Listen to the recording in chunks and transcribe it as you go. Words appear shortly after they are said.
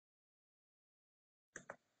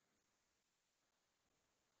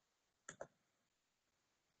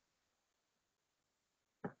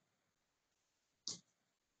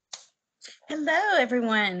Hello,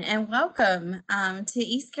 everyone, and welcome to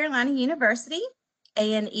East Carolina University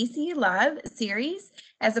and ECU Live series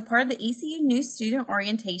as a part of the ECU New Student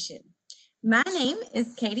Orientation. My name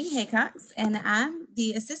is Katie Haycox, and I'm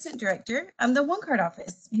the Assistant Director of the One Card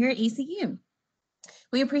Office here at ECU.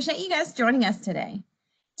 We appreciate you guys joining us today.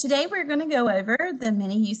 Today, we're going to go over the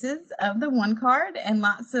many uses of the One Card and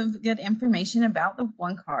lots of good information about the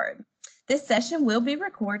One Card. This session will be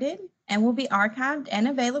recorded and will be archived and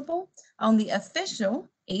available on the official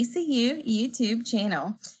ECU YouTube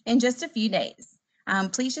channel in just a few days.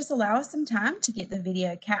 Please just allow us some time to get the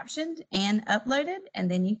video captioned and uploaded, and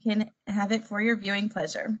then you can have it for your viewing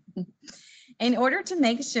pleasure. In order to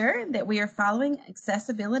make sure that we are following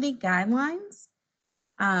accessibility guidelines,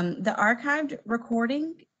 the archived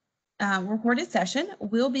recorded session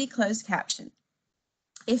will be closed captioned.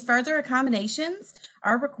 If further accommodations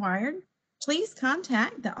are required, please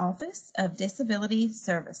contact the Office of Disability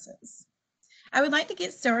Services. I would like to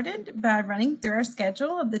get started by running through our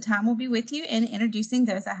schedule of the time we'll be with you and introducing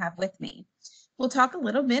those I have with me. We'll talk a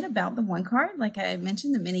little bit about the One Card, like I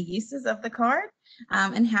mentioned, the many uses of the card,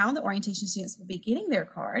 and how the orientation students will be getting their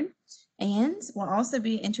card. And we'll also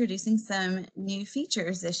be introducing some new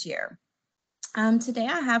features this year. Today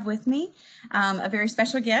I have with me a very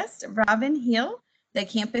special guest, Robin Hill, the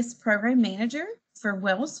Campus Program Manager for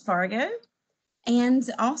Wells Fargo, and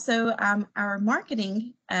also our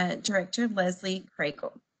Marketing Director, Leslie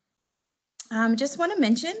Craigle. Just want to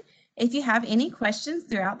mention, if you have any questions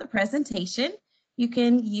throughout the presentation, you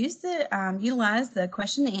can utilize the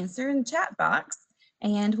question and answer in the chat box,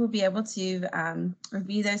 and we'll be able to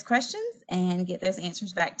review those questions and get those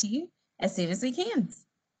answers back to you as soon as we can.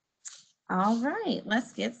 All right,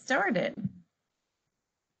 let's get started.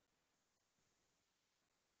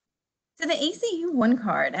 So the ECU One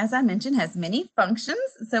Card, as I mentioned, has many functions.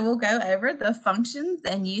 So we'll go over the functions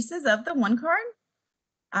and uses of the One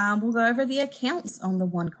Card. We'll go over the accounts on the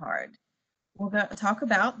One Card. We'll talk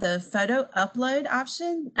about the photo upload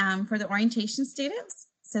option for the orientation students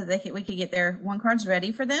so that we could get their One Cards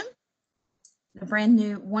ready for them. The brand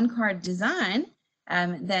new One Card design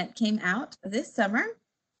that came out this summer,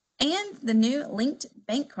 and the new linked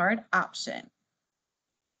bank card option.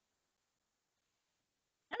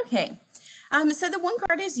 Okay, so the One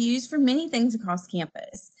Card is used for many things across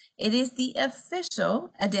campus. It is the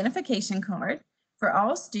official identification card for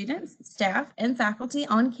all students, staff, and faculty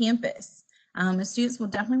on campus. The students will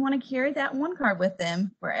definitely want to carry that One Card with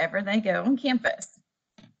them wherever they go on campus.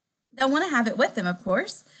 They'll want to have it with them, of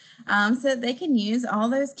course, so that they can use all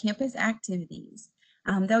those campus activities.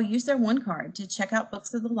 They'll use their One Card to check out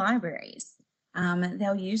books at the libraries.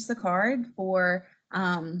 They'll use the card for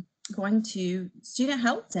going to Student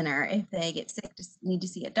Health Center if they get sick, need to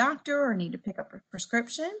see a doctor or need to pick up a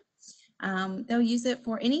prescription. They'll use it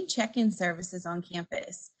for any check-in services on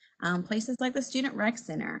campus, places like the Student Rec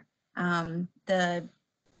Center, the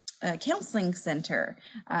Counseling Center,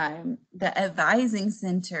 the Advising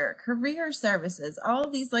Center, Career Services. All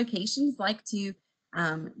of these locations like to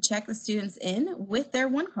check the students in with their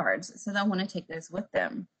One Cards, so they'll want to take those with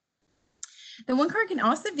them. The One Card can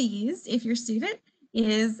also be used if your student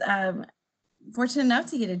is fortunate enough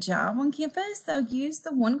to get a job on campus. They'll use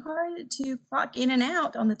the One Card to clock in and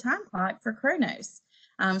out on the time clock for Chronos.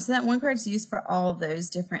 So that One Card is used for all of those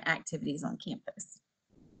different activities on campus.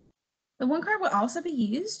 The One Card will also be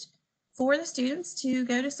used for the students to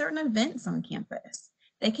go to certain events on campus.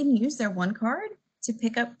 They can use their One Card to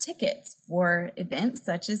pick up tickets for events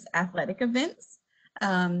such as athletic events,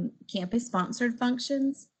 campus-sponsored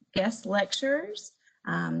functions, guest lectures,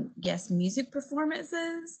 guest music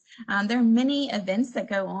performances. There are many events that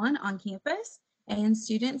go on campus, and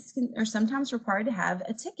students are sometimes required to have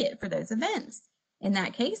a ticket for those events. In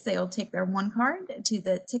that case, they'll take their One Card to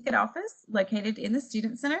the ticket office located in the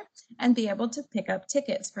Student Center and be able to pick up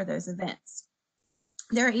tickets for those events.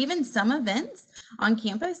 There are even some events on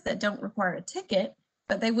campus that don't require a ticket,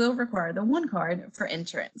 but they will require the One Card for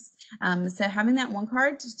entrance. So having that One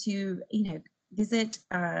Card to visit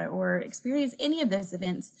or experience any of those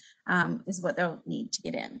events is what they'll need to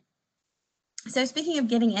get in. So speaking of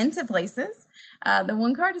getting into places, the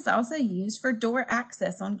One Card is also used for door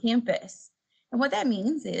access on campus. And what that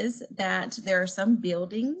means is that there are some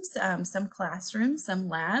buildings, some classrooms, some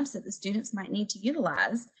labs that the students might need to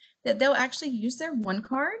utilize that they'll actually use their One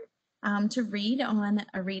Card to read on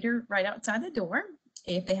a reader right outside the door.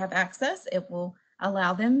 If they have access, it will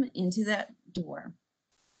allow them into that door.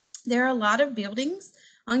 There are a lot of buildings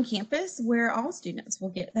on campus where all students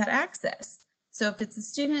will get that access. So if it's a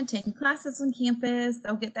student taking classes on campus,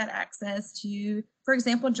 they'll get that access to, for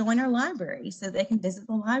example, join our library so they can visit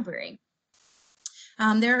the library.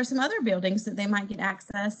 There are some other buildings that they might get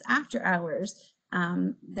access after hours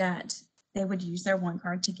that they would use their one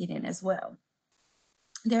card to get in as well.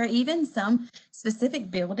 There are even some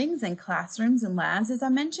specific buildings and classrooms and labs, as I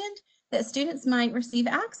mentioned, that students might receive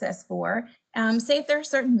access for. Say if they're a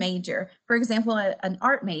certain major, for example, an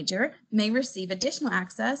art major may receive additional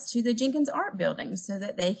access to the Jenkins Art Building so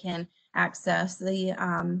that they can access the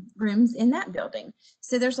rooms in that building.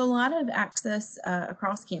 So there's a lot of access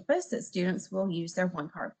across campus that students will use their one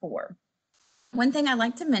card for. One thing I'd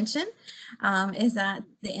like to mention is that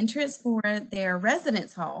the entrance for their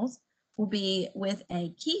residence halls will be with a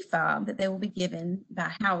key fob that they will be given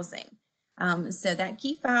by housing. So that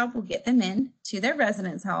key fob will get them in to their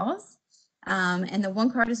residence halls. And the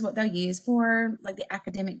one card is what they'll use for like the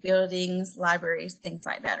academic buildings, libraries, things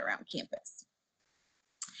like that around campus.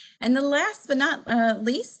 And the last but not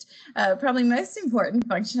least, probably most important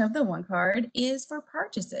function of the one card is for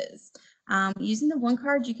purchases. Using the one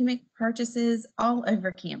card, you can make purchases all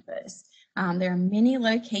over campus. There are many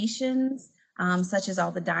locations, such as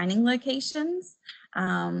all the dining locations,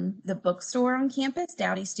 the bookstore on campus,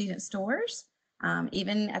 Dowdy Student Stores,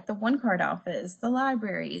 even at the one card office, the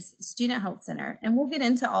libraries, Student Health Center. And we'll get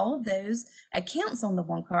into all of those accounts on the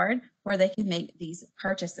one card where they can make these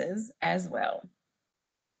purchases as well.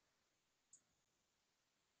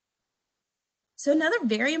 So another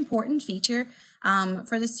very important feature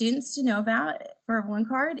for the students to know about for one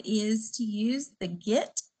card is to use the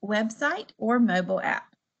Get website or mobile app.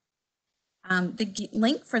 The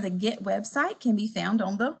link for the Get website can be found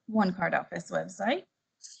on the One Card Office website.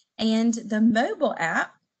 And the mobile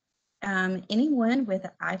app, anyone with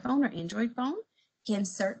an iPhone or Android phone can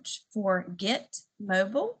search for Get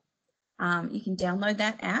Mobile. You can download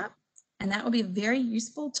that app, and that will be a very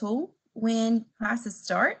useful tool when classes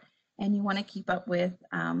start and you want to keep up with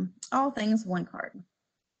all things one card.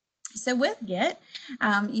 So with Get,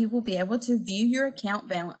 you will be able to view your account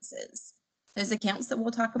balances. Those accounts that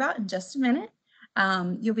we'll talk about in just a minute.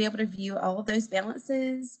 You'll be able to view all of those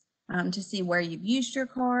balances to see where you've used your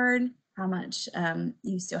card, how much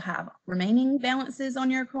you still have remaining balances on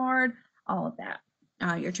your card, all of that,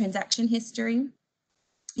 your transaction history.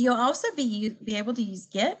 You'll also be able to use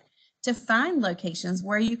Get to find locations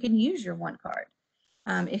where you can use your one card.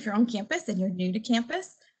 If you're on campus and you're new to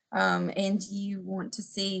campus and you want to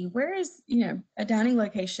see where is a dining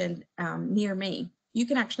location near me, you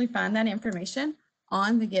can actually find that information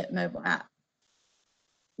on the Get mobile app.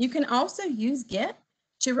 You can also use Get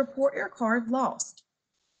to report your card lost.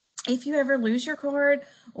 If you ever lose your card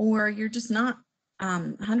or you're just not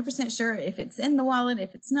 100% sure if it's in the wallet,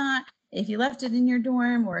 if it's not, if you left it in your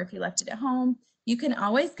dorm or if you left it at home, you can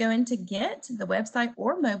always go into Get, the website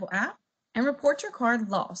or mobile app, and report your card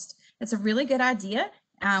lost. It's a really good idea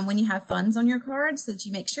when you have funds on your card so that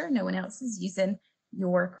you make sure no one else is using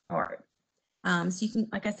your card. So you can,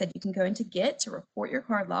 like I said, you can go into Get to report your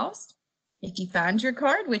card lost. If you find your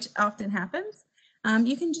card, which often happens,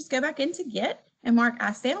 you can just go back into Get and mark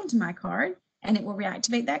I found my card, and it will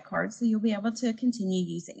reactivate that card so you'll be able to continue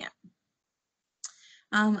using it.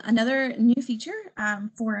 Another new feature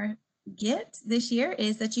for Get this year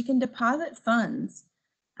is that you can deposit funds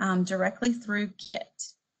directly through Get.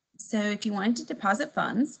 So if you wanted to deposit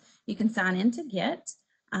funds, you can sign into Get.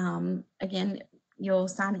 Again, you'll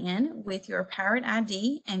sign in with your Powered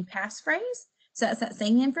ID and passphrase. So that's that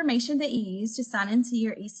same information that you use to sign into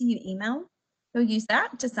your ECU email. You'll use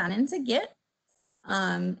that to sign into Get.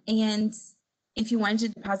 And if you wanted to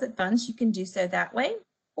deposit funds, you can do so that way.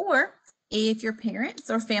 Or if your parents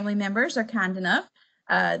or family members are kind enough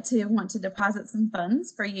to want to deposit some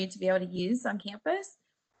funds for you to be able to use on campus,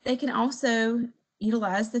 they can also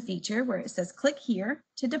utilize the feature where it says click here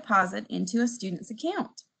to deposit into a student's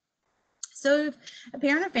account. So if a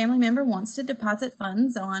parent or family member wants to deposit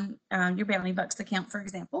funds on your Bounty Bucks account, for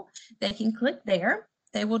example, they can click there.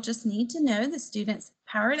 They will just need to know the student's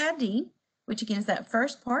Powered ID, which again is that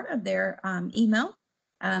first part of their email,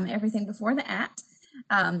 everything before the @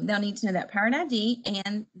 they'll need to know that Powered ID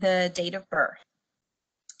and the date of birth.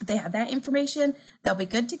 If they have that information, they'll be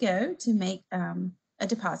good to go to make a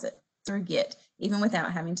deposit through Get, even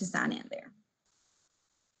without having to sign in there.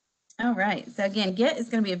 All right, so again, Get is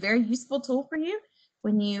going to be a very useful tool for you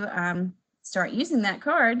when you start using that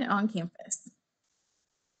card on campus.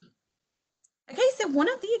 Okay, so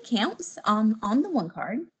one of the accounts on the one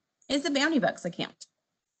card is the Bounty Bucks account.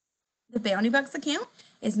 The Bounty Bucks account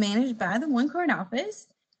is managed by the One Card Office,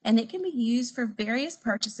 and it can be used for various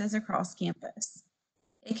purchases across campus.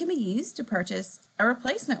 It can be used to purchase a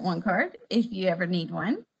replacement one card if you ever need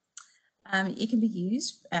one. It can be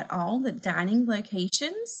used at all the dining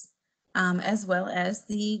locations. as well as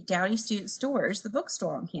the Dowdy Student Stores, the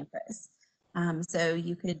bookstore on campus. So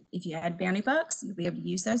you could, if you had Bounty Bucks, you'll be able to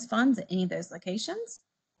use those funds at any of those locations.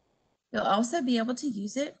 You'll also be able to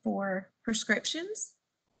use it for prescriptions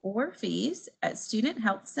or fees at Student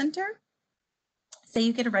Health Center. Say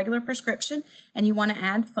you get a regular prescription and you want to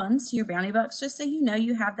add funds to your Bounty Bucks, just so you know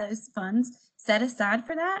you have those funds set aside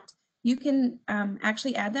for that. You can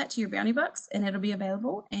actually add that to your Bounty Bucks and it'll be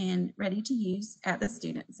available and ready to use at the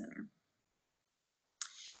Student Center.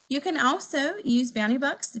 You can also use Bounty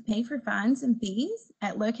Bucks to pay for fines and fees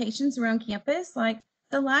at locations around campus like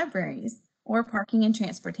the libraries or parking and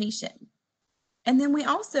transportation. And then we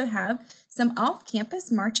also have some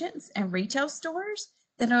off-campus merchants and retail stores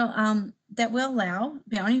that will allow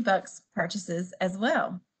Bounty Bucks purchases as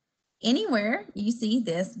well. Anywhere you see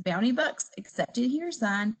this Bounty Bucks accepted here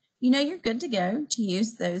sign, you know you're good to go to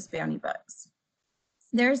use those Bounty Bucks.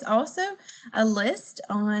 There's also a list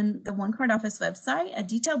on the One Card Office website, a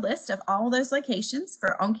detailed list of all those locations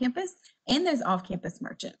for on-campus and those off-campus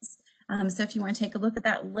merchants. So if you want to take a look at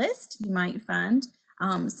that list, you might find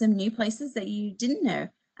some new places that you didn't know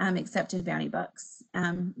accepted Bounty Bucks.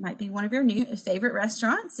 Might be one of your new favorite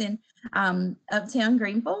restaurants in Uptown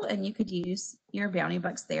Greenville, and you could use your Bounty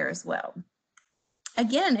Bucks there as well.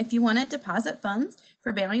 Again, if you want to deposit funds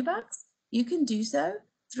for Bounty Bucks, you can do so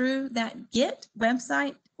through that Get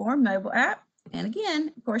website or mobile app. And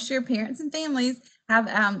again, of course, your parents and families have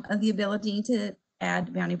the ability to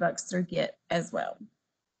add Bounty Bucks through Get as well.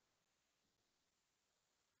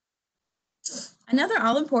 Another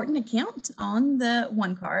all-important account on the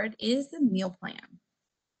One Card is the meal plan.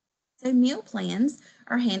 So meal plans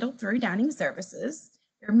are handled through dining services.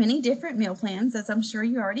 There are many different meal plans, as I'm sure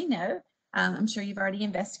you already know. I'm sure you've already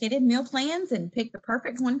investigated meal plans and picked the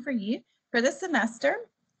perfect one for you for the semester.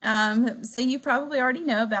 So you probably already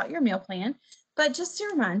know about your meal plan. But just to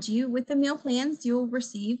remind you, with the meal plans, you'll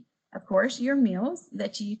receive, of course, your meals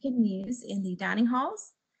that you can use in the dining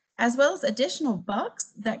halls, as well as additional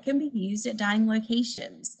bucks that can be used at dining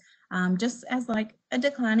locations, just as like a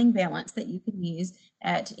declining balance that you can use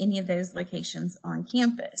at any of those locations on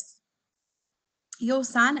campus. You'll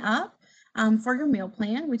sign up for your meal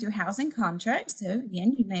plan with your housing contract. So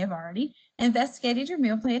again, you may have already investigated your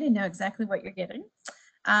meal plan and know exactly what you're getting.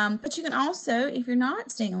 But you can also, if you're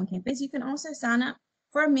not staying on campus, you can also sign up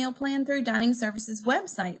for a meal plan through Dining Services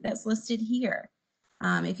website that's listed here.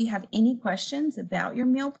 If you have any questions about your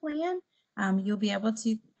meal plan, you'll be able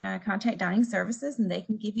to contact Dining Services and they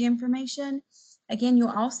can give you information. Again, you'll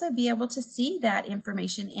also be able to see that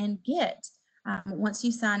information in Get. Once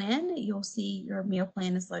you sign in, you'll see your meal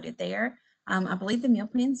plan is loaded there. I believe the meal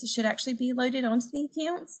plans should actually be loaded onto the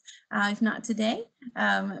accounts, if not today,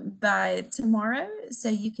 by tomorrow. So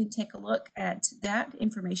you can take a look at that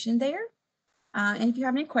information there. And if you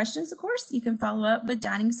have any questions, of course, you can follow up with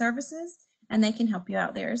Dining Services and they can help you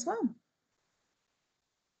out there as well.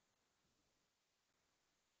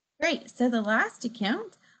 Great. So the last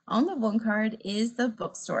account on the One Card is the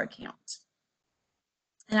bookstore account.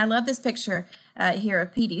 And I love this picture here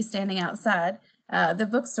of Petey standing outside the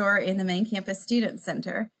bookstore in the main campus student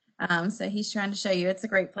center. So he's trying to show you it's a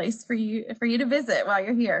great place for you to visit while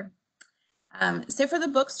you're here. So for the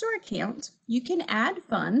bookstore account, you can add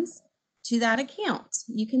funds to that account.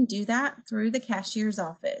 You can do that through the cashier's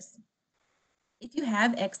office. If you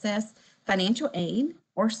have excess financial aid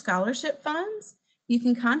or scholarship funds, you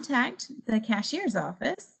can contact the cashier's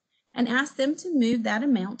office and ask them to move that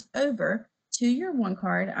amount over to your One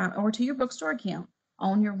Card or to your bookstore account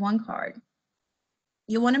on your One Card.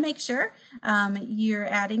 You want to make sure you're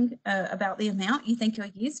adding about the amount you think you'll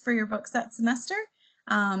use for your books that semester,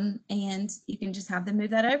 and you can just have them move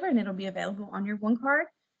that over and it'll be available on your One Card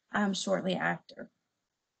shortly after.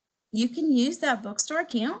 You can use that bookstore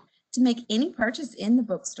account to make any purchase in the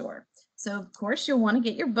bookstore. So of course you'll want to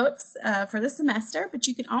get your books for the semester, but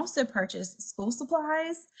you can also purchase school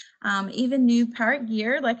supplies, even new pirate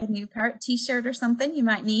gear, like a new pirate t-shirt or something you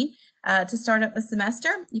might need to start up the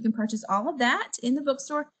semester. You can purchase all of that in the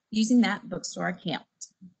bookstore using that bookstore account.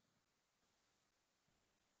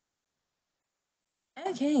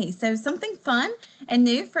 Okay, so something fun and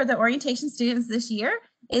new for the orientation students this year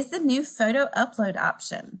is the new photo upload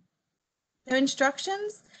option. So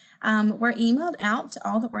instructions were emailed out to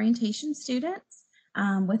all the orientation students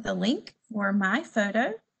with a link for My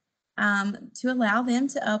Photo to allow them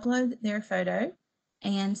to upload their photo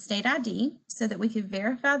and state ID so that we could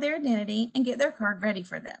verify their identity and get their card ready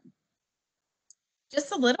for them.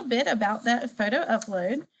 Just a little bit about that photo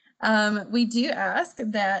upload. We do ask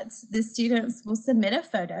that the students will submit a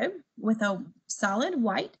photo with a solid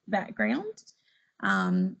white background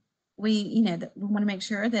we want to make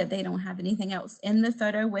sure that they don't have anything else in the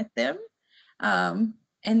photo with them. And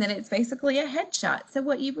then it's basically a headshot. So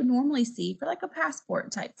what you would normally see for like a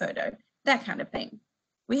passport type photo, that kind of thing.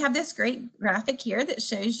 We have this great graphic here that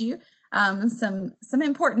shows you some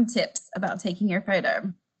important tips about taking your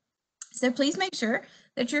photo. So please make sure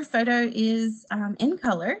that your photo is in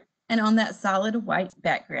color and on that solid white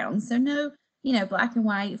background. So no, black and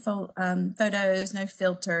white photos, no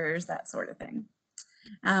filters, that sort of thing.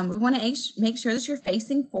 We want to make sure that you're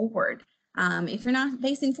facing forward. If you're not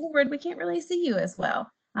facing forward, we can't really see you as well.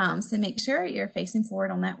 So make sure you're facing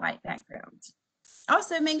forward on that white background.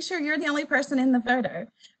 Also, make sure you're the only person in the photo.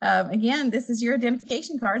 Again, this is your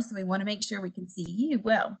identification card, so we want to make sure we can see you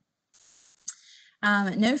well.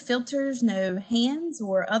 No filters, no hands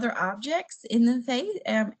or other objects in the face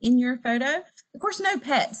in your photo. Of course, no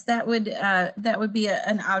pets. That would be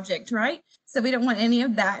an object, right? So we don't want any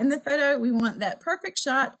of that in the photo. We want that perfect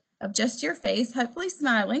shot of just your face, hopefully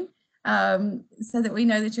smiling, so that we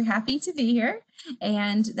know that you're happy to be here.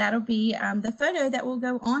 And that'll be the photo that will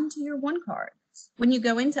go onto your one card. When you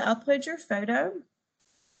go in to upload your photo,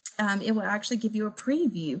 it will actually give you a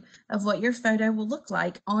preview of what your photo will look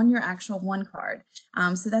like on your actual one card.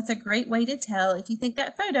 So that's a great way to tell if you think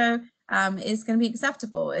that photo is going to be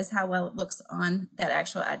acceptable, is how well it looks on that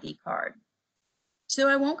actual ID card. So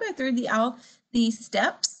I won't go through all the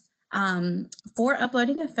steps for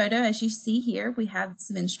uploading a photo. As you see here, we have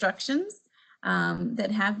some instructions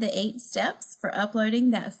that have the 8 steps for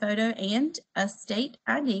uploading that photo and a state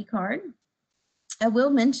ID card. I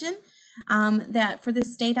will mention that for the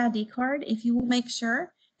state ID card, if you will make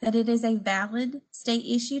sure that it is a valid state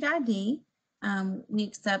issued ID, we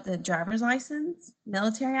accept the driver's license,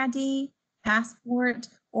 military ID, passport,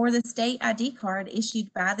 or the state ID card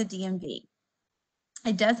issued by the DMV.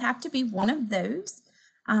 It does have to be one of those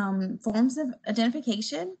forms of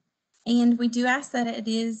identification, and we do ask that it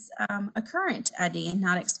is a current ID and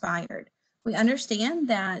not expired. We understand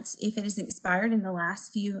that if it is expired in the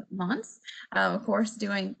last few months, of course,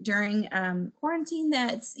 during quarantine,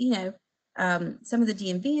 that's, some of the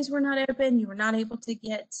DMVs were not open. You were not able to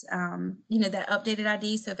get, that updated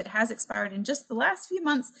ID. So if it has expired in just the last few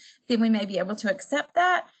months, then we may be able to accept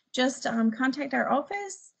that. Just contact our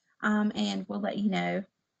office and we'll let you know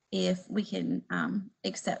if we can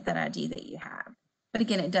accept that ID that you have. But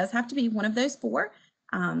again, it does have to be one of those 4,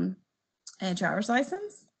 a driver's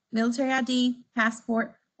license, military ID,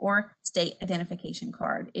 passport, or state identification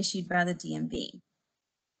card issued by the DMV.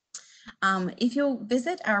 If you'll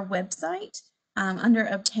visit our website under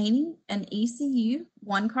obtaining an ECU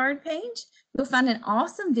one card page, you'll find an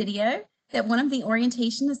awesome video that one of the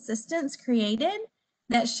orientation assistants created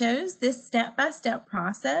that shows this step-by-step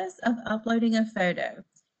process of uploading a photo.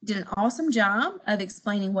 Did an awesome job of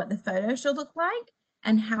explaining what the photo should look like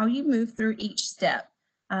and how you move through each step.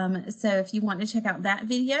 So if you want to check out that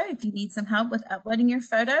video, if you need some help with uploading your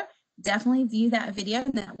photo, definitely view that video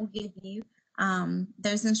and that will give you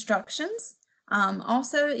those instructions.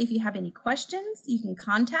 Also, if you have any questions, you can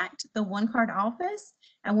contact the One Card office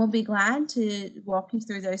and we'll be glad to walk you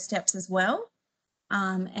through those steps as well.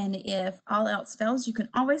 And if all else fails, you can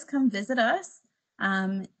always come visit us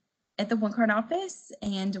at the One Card office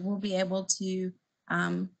and we'll be able to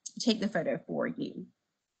take the photo for you.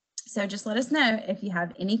 So just let us know if you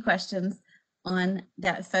have any questions on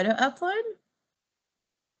that photo upload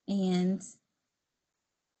and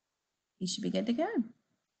you should be good to go.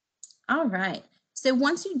 All right. So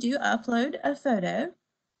once you do upload a photo,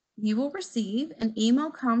 you will receive an email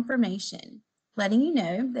confirmation letting you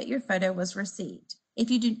know that your photo was received. If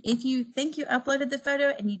you think you uploaded the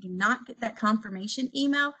photo and you do not get that confirmation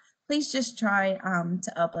email, please just try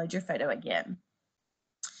to upload your photo again.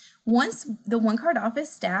 Once the One Card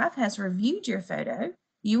office staff has reviewed your photo,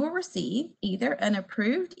 you will receive either an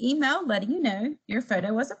approved email letting you know your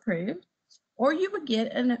photo was approved, or you would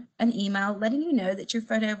get an email letting you know that your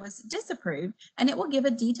photo was disapproved, and it will give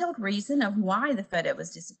a detailed reason of why the photo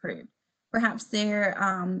was disapproved. Perhaps there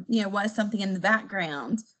was something in the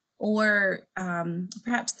background, or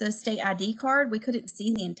perhaps the state ID card, we couldn't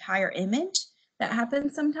see the entire image. That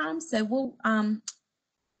happens sometimes, so we'll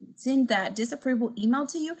send that disapproval email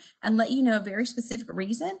to you and let you know a very specific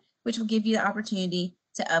reason, which will give you the opportunity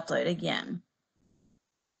to upload again.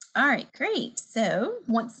 All right, great. So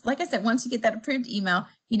like I said, once you get that approved email,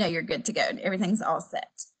 you know you're good to go. Everything's all set.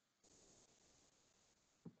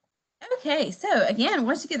 Okay, so again,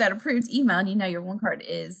 once you get that approved email and you know your one card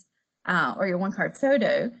is, or your one card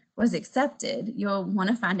photo was accepted, you'll want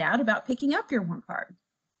to find out about picking up your one card.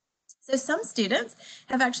 So some students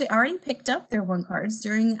have actually already picked up their one cards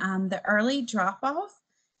during the early drop-off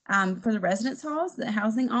for the residence halls that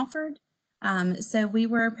housing offered. So we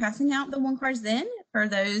were passing out the one cards then for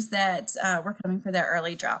those that were coming for their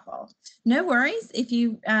early drop-off. No worries if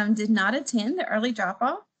you did not attend the early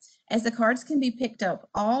drop-off, as the cards can be picked up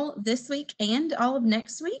all this week and all of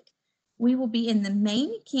next week. We will be in the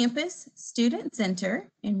main campus student center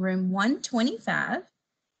in room 125,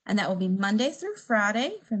 and that will be Monday through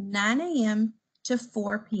Friday from 9 a.m. to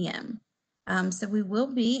 4 p.m. So we will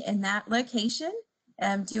be in that location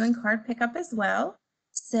doing card pickup as well.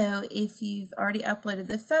 So if you've already uploaded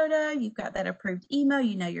the photo, you've got that approved email,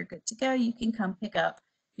 you know you're good to go, you can come pick up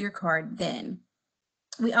your card then.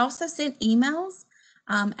 We also sent emails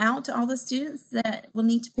out to all the students that will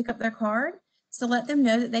need to pick up their card, so let them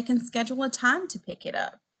know that they can schedule a time to pick it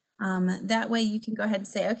up. That way you can go ahead and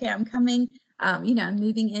say, okay, I'm coming, I'm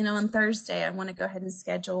moving in on Thursday. I want to go ahead and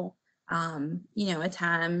schedule, a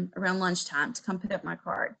time around lunchtime to come pick up my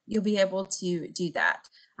card. You'll be able to do that.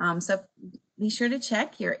 So be sure to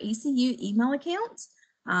check your ECU email account,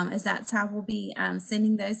 as that's how we'll be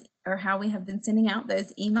sending those, or how we have been sending out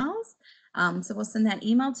those emails. So we'll send that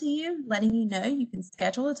email to you, letting you know you can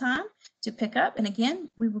schedule a time to pick up. And again,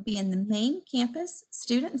 we will be in the main campus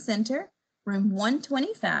student center, room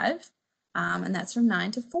 125, and that's from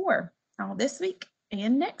 9 to 4, all this week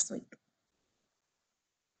and next week.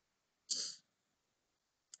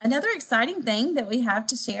 Another exciting thing that we have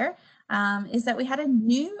to share is that we had a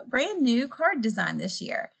brand new card design this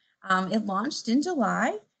year. It launched in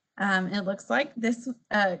July. It looks like this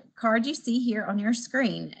card you see here on your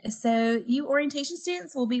screen. So you orientation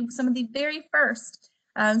students will be some of the very first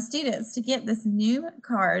students to get this new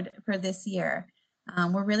card for this year.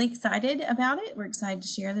 We're really excited about it. We're excited to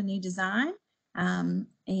share the new design,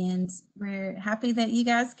 and we're happy that you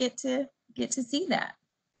guys get to see that.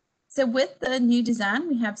 So with the new design,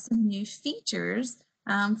 we have some new features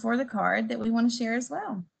for the card that we want to share as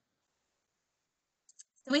well.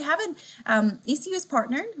 So we have ECU is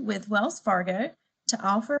partnered with Wells Fargo to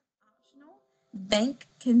offer optional bank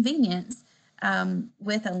convenience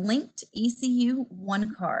with a linked ECU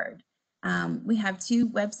One card. We have 2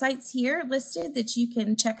 websites here listed that you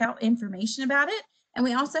can check out information about it. And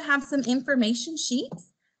we also have some information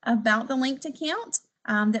sheets about the linked account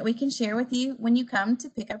that we can share with you when you come to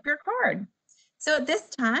pick up your card. So at this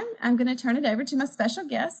time, I'm going to turn it over to my special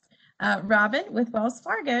guest, Robin with Wells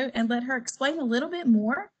Fargo, and let her explain a little bit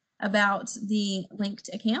more about the linked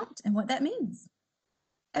account and what that means.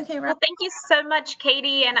 Okay, Robin. Well, thank you so much,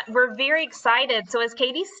 Katie, and we're very excited. So as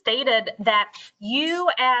Katie stated, that you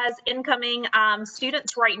as incoming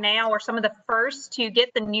students right now are some of the first to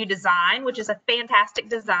get the new design, which is a fantastic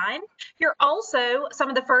design. You're also some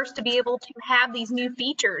of the first to be able to have these new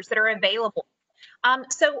features that are available.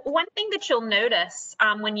 So one thing that you'll notice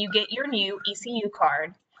when you get your new ECU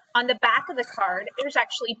card, on the back of the card, there's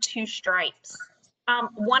actually 2 stripes.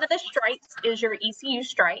 One of the stripes is your ECU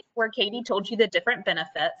stripe, where Katie told you the different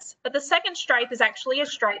benefits, but the second stripe is actually a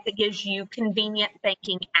stripe that gives you convenient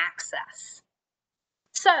banking access.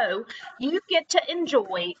 So you get to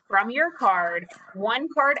enjoy from your card, one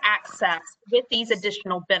card access with these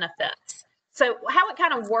additional benefits. So how it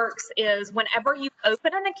kind of works is whenever you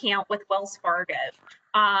open an account with Wells Fargo,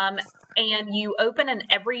 and you open an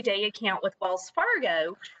everyday account with Wells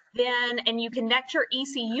Fargo, and you connect your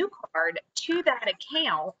ECU card to that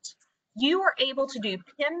account, you are able to do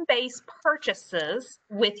PIN-based purchases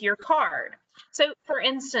with your card. So for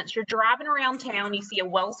instance, you're driving around town, you see a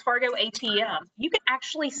Wells Fargo ATM, you can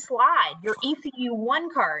actually slide your ECU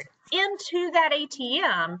One card into that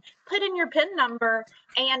ATM, put in your PIN number,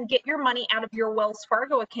 and get your money out of your Wells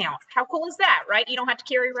Fargo account. How cool is that, right? You don't have to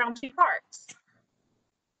carry around 2 cards.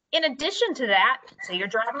 In addition to that, say you're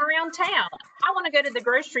driving around town. I want to go to the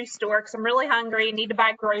grocery store because I'm really hungry, need to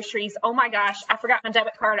buy groceries. Oh my gosh, I forgot my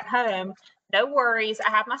debit card at home. No worries, I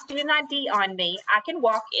have my student ID on me. I can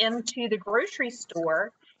walk into the grocery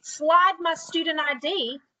store, slide my student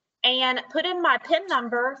ID, and put in my PIN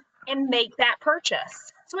number and make that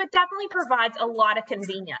purchase. So it definitely provides a lot of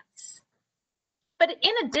convenience. But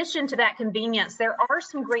in addition to that convenience, there are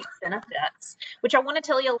some great benefits, which I want to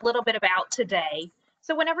tell you a little bit about today.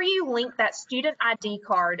 So whenever you link that student ID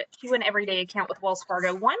card to an everyday account with Wells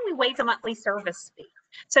Fargo, one, we waive the monthly service fee.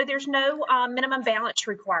 So there's no minimum balance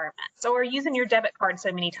requirement. So we're using your debit card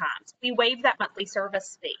so many times. We waive that monthly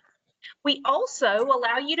service fee. We also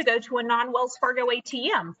allow you to go to a non-Wells Fargo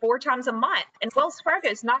ATM 4 times a month, and Wells Fargo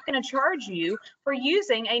is not going to charge you for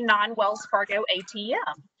using a non-Wells Fargo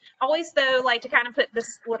ATM. Always, though, like to kind of put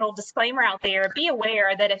this little disclaimer out there, be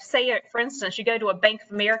aware that if, say, for instance, you go to a Bank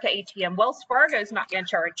of America ATM, Wells Fargo is not going to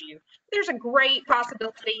charge you. There's a great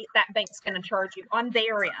possibility that bank's going to charge you on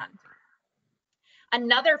their end.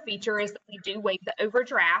 Another feature is that we do waive the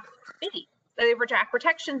overdraft fee, the overdraft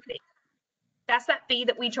protection fee. That's that fee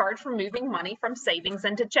that we charge for moving money from savings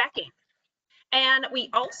into checking. And we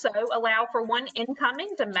also allow for one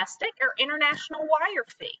incoming domestic or international wire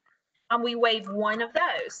fee. We waive one of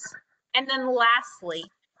those. And then lastly,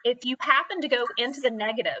 if you happen to go into the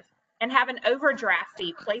negative and have an overdraft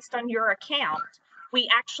fee placed on your account, we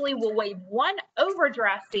actually will waive one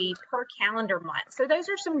overdraft fee per calendar month. So those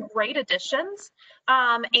are some great additions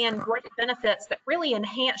and great benefits that really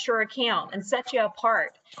enhance your account and set you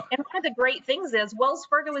apart. And one of the great things is Wells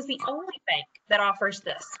Fargo is the only bank that offers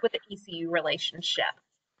this with the ECU relationship.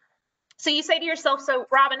 So you say to yourself, so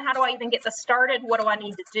Robin, how do I even get this started? What do I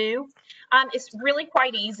need to do? It's really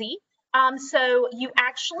quite easy. So you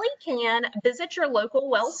actually can visit your local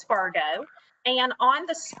Wells Fargo, and on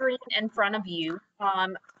the screen in front of you,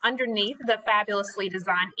 underneath the fabulously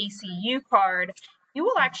designed ECU card, you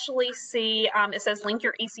will actually see, it says link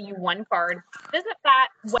your ECU One card. Visit that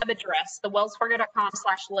web address, the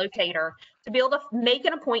wellsfargo.com/locator, to be able to make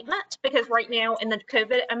an appointment, because right now in the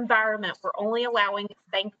COVID environment, we're only allowing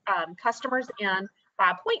bank customers in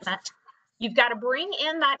by appointment. You've got to bring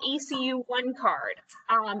in that ECU One card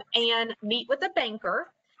and meet with a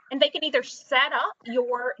banker, and they can either set up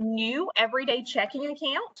your new everyday checking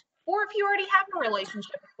account, or if you already have a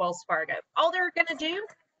relationship with Wells Fargo, all they're going to do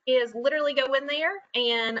is literally go in there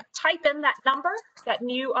and type in that number, that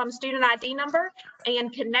new student ID number,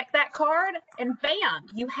 and connect that card, and bam,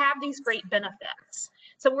 you have these great benefits.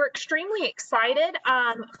 So we're extremely excited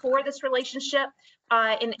for this relationship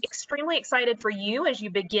and extremely excited for you as you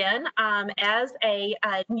begin as a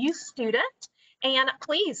new student. And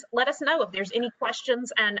please let us know if there's any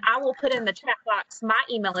questions, and I will put in the chat box my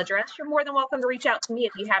email address. You're more than welcome to reach out to me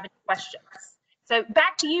if you have any questions. So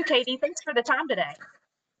back to you, Katie. Thanks for the time today.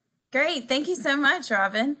 Great. Thank you so much,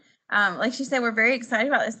 Robin. Like she said, we're very excited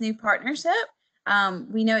about this new partnership.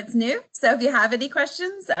 We know it's new, so if you have any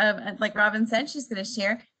questions, like Robin said, she's going to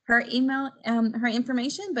share her email, her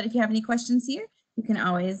information, but if you have any questions here, you can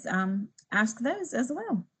always ask those as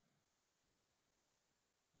well.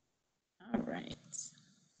 All right.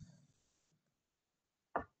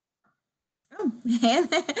 Oh, and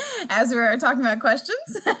as we were talking about questions,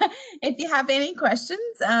 if you have any questions,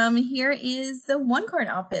 here is the One Card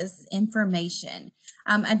office information.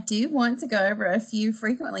 I do want to go over a few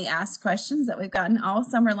frequently asked questions that we've gotten all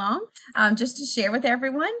summer long, just to share with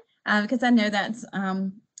everyone, because I know that's,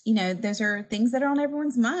 you know, those are things that are on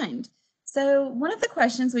everyone's mind. So one of the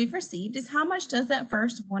questions we've received is, how much does that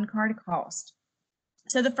first One Card cost?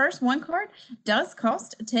 So the first One Card does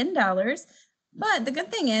cost $10. But the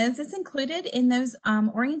good thing is it's included in those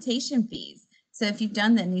orientation fees. So if you've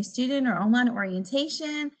done the new student or online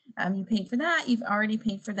orientation, you paid for that. You've already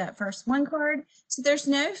paid for that first One Card. So there's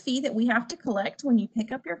no fee that we have to collect when you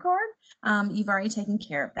pick up your card. You've already taken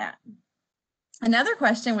care of that. Another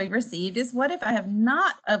question we've received is, what if I have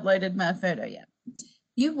not uploaded my photo yet?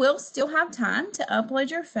 You will still have time to upload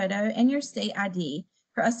your photo and your state ID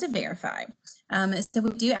for us to verify. So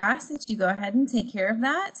we do ask that you go ahead and take care of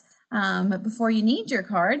that before you need your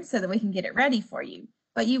card, so that we can get it ready for you.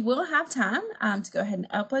 But you will have time to go ahead and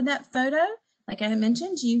upload that photo. Like I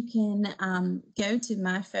mentioned, you can go to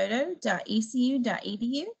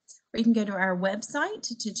myphoto.ecu.edu, or you can go to our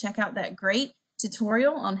website to check out that great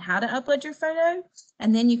tutorial on how to upload your photo.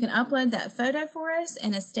 And then you can upload that photo for us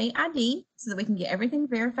and a state ID so that we can get everything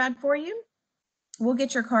verified for you. We'll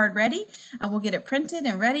get your card ready, we'll get it printed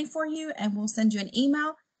and ready for you, and we'll send you an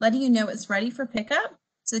email letting you know it's ready for pickup,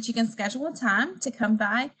 so that you can schedule a time to come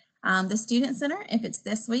by the Student Center, if it's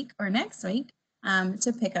this week or next week,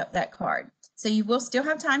 to pick up that card. So you will still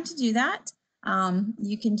have time to do that.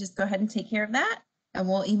 You can just go ahead and take care of that, and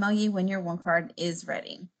we'll email you when your One Card is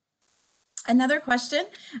ready. Another question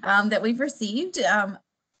that we've received,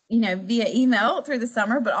 you know, via email through the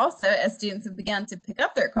summer, but also as students have begun to pick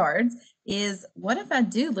up their cards, is, what if I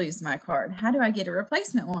do lose my card? How do I get a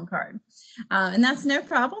replacement One Card? And that's no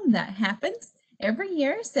problem. That happens every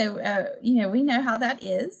year. So, you know, we know how that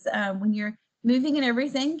is. When you're moving and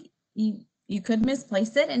everything, you could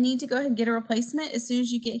misplace it and need to go ahead and get a replacement as soon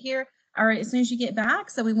as you get here, or as soon as you get back.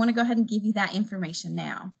 So we want to go ahead and give you that information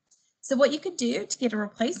now. So what you could do to get a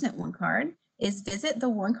replacement One Card is visit the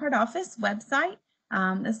One Card office website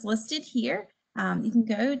that's listed here. You can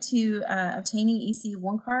go to obtaining ECU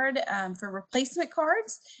One Card for replacement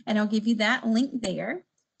cards, and I'll give you that link there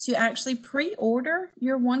to actually pre-order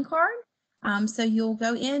your One Card. So you'll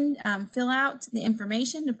go in, fill out the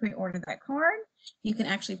information to pre-order that card. You can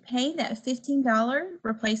actually pay that $15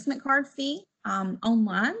 replacement card fee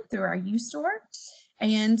online through our U-Store.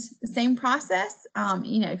 And the same process,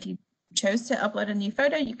 you know, if you chose to upload a new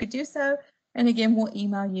photo, you could do so. And again, we'll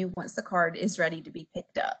email you once the card is ready to be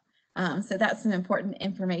picked up. So that's some important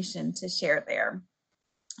information to share there.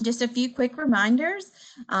 Just a few quick reminders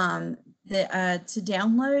to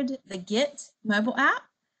download the Get mobile app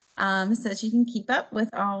so that you can keep up with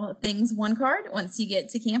all things One Card once you get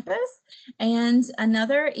to campus. And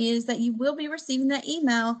another is that you will be receiving that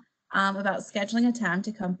email about scheduling a time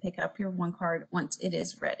to come pick up your One Card once it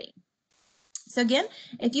is ready. So again,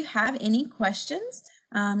 if you have any questions,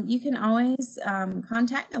 you can always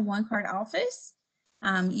contact the One Card office.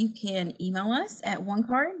 You can email us at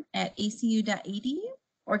onecard@ecu.edu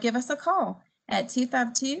or give us a call at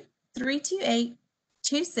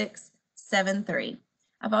 252-328-2673.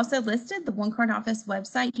 I've also listed the One Card office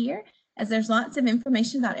website here, as there's lots of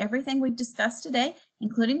information about everything we've discussed today,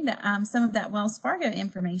 including some of that Wells Fargo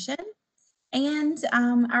information, and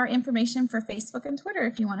our information for Facebook and Twitter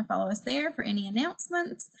if you want to follow us there for any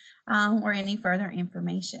announcements or any further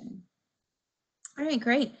information. All right,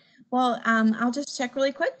 great. Well, I'll just check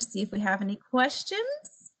really quick to see if we have any questions.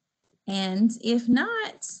 And if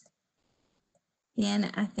not,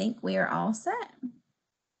 then I think we are all set.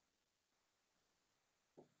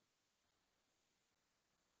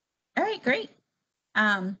 All right, great.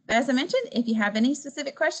 As I mentioned, if you have any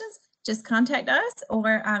specific questions, just contact us,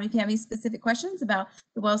 or if you have any specific questions about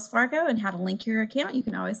the Wells Fargo and how to link your account, you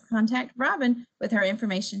can always contact Robin with her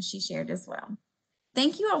information she shared as well.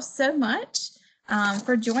 Thank you all so much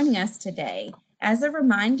for joining us today. As a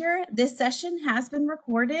reminder, this session has been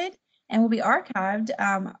recorded and will be archived.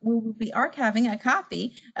 We will be archiving a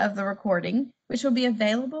copy of the recording, which will be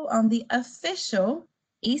available on the official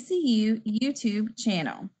ECU YouTube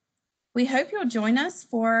channel. We hope you'll join us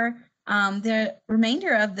for the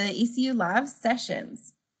remainder of the ECU Lives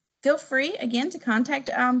sessions. Feel free, again, to contact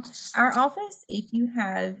our office if you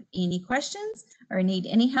have any questions or need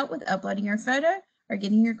any help with uploading your photo or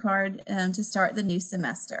getting your card to start the new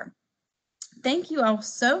semester. Thank you all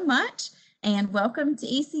so much, and welcome to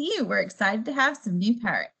ECU. We're excited to have some new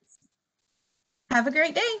parents. Have a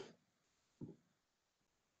great day.